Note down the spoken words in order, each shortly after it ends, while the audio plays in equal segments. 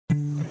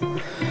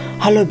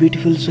Hello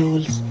beautiful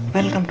souls,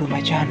 welcome to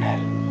my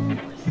channel.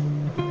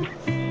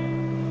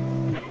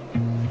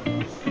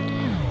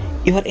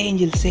 Your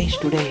angel says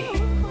today,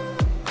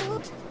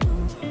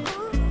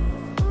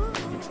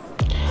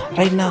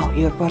 right now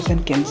your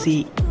person can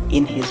see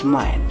in his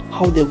mind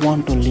how they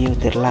want to live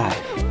their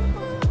life.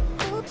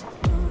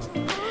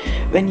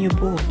 When you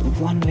both,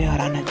 one way or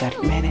another,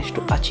 manage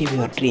to achieve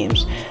your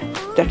dreams,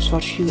 that's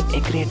for sure a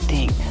great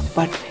thing,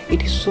 but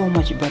it is so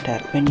much better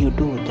when you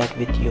do that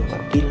with your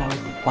beloved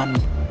one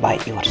by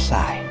your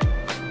side.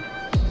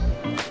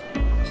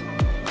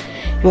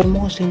 Your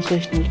most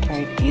sensational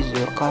trait is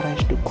your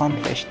courage to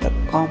confess the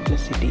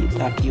complexity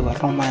that your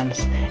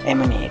romance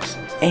emanates,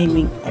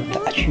 aiming at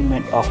the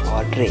achievement of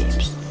our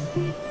dreams.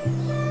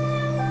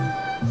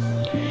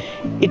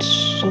 It's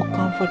so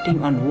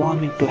comforting and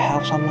warming to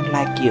have someone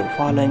like you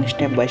following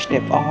step by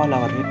step all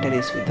our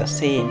victories with the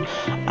same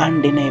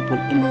undeniable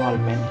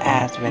involvement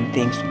as when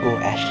things go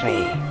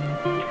astray.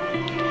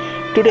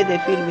 Today they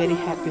feel very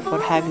happy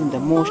for having the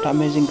most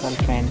amazing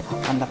girlfriend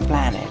on the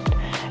planet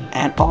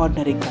an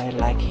ordinary guy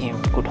like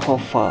him could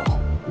hope for.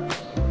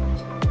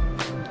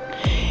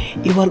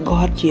 You are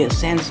gorgeous,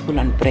 sensible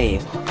and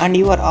brave, and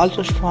you are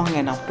also strong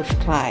enough to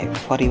strive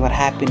for your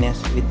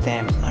happiness with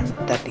them, and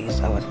that is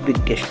our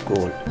biggest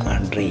goal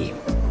and dream.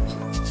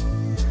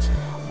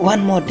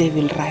 One more day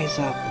will rise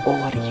up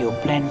over you,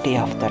 plenty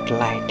of that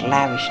light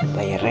lavished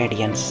by a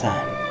radiant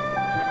sun.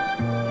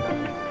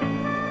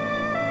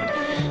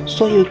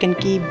 So you can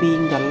keep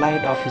being the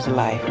light of his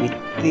life with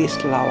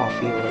this love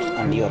of yours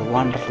and your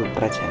wonderful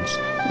presence,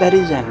 the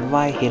reason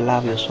why he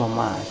loves you so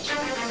much.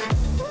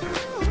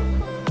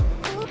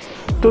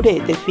 Today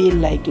they feel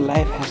like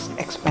life has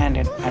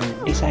expanded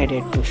and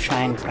decided to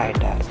shine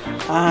brighter,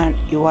 and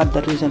you are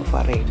the reason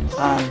for it,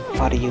 and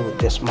for you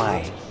they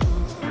smile.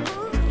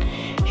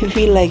 You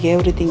feel like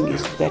everything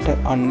is better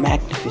and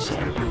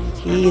magnificent.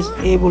 He is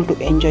able to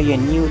enjoy a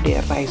new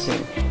day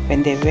rising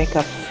when they wake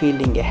up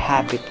feeling a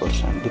happy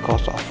person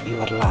because of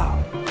your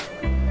love.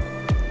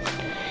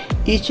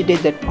 Each day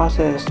that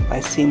passes by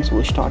since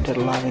we started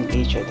loving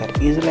each other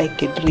is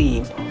like a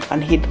dream,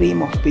 and he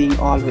dreams of being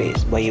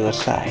always by your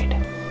side.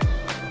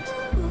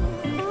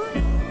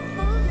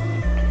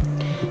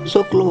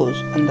 So close,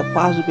 and the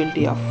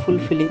possibility of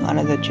fulfilling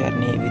another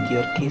journey with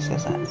your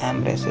kisses and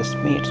embraces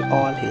meets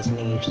all his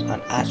needs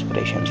and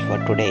aspirations for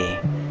today.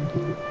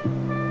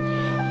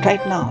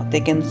 Right now,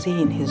 they can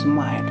see in his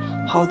mind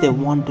how they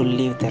want to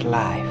live their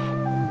life.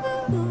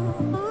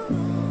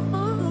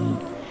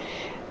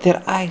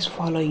 Their eyes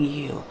following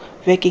you,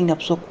 waking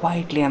up so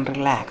quietly and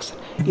relaxed,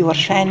 your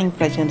shining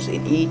presence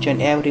in each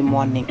and every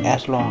morning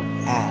as long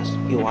as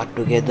you are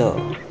together.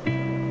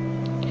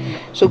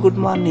 So good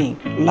morning,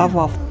 love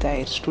of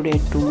theirs today,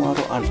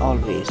 tomorrow and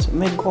always.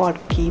 May God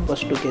keep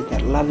us together,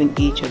 loving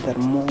each other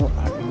more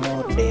and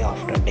more day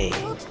after day.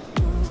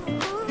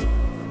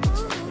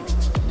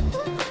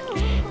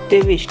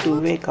 They wish to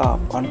wake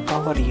up and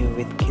cover you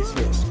with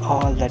kisses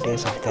all the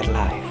days of their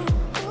life.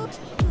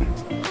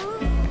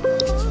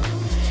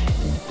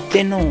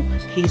 They know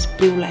he is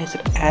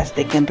privileged as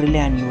they can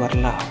rely on your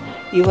love,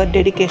 your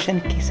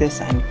dedication,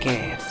 kisses and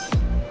cares.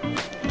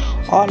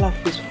 All of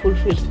this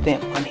fulfills them,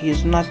 and he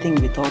is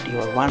nothing without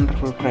your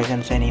wonderful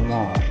presence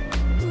anymore.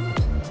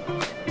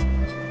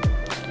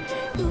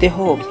 They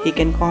hope he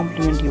can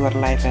complement your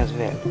life as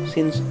well,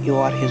 since you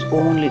are his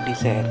only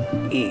desire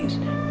is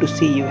to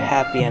see you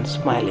happy and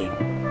smiling.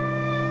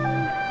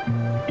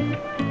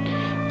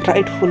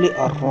 Rightfully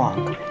or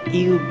wrong,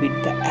 Eve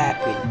bit the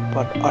apple,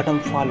 but Adam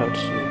followed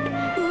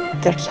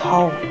suit. That's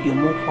how you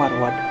move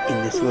forward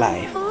in this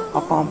life,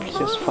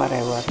 accomplishes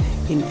forever,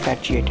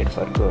 infatuated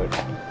for good.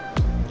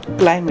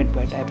 Claim it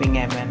by typing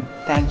Amen.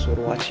 Thanks for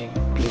watching.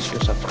 Please do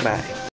subscribe.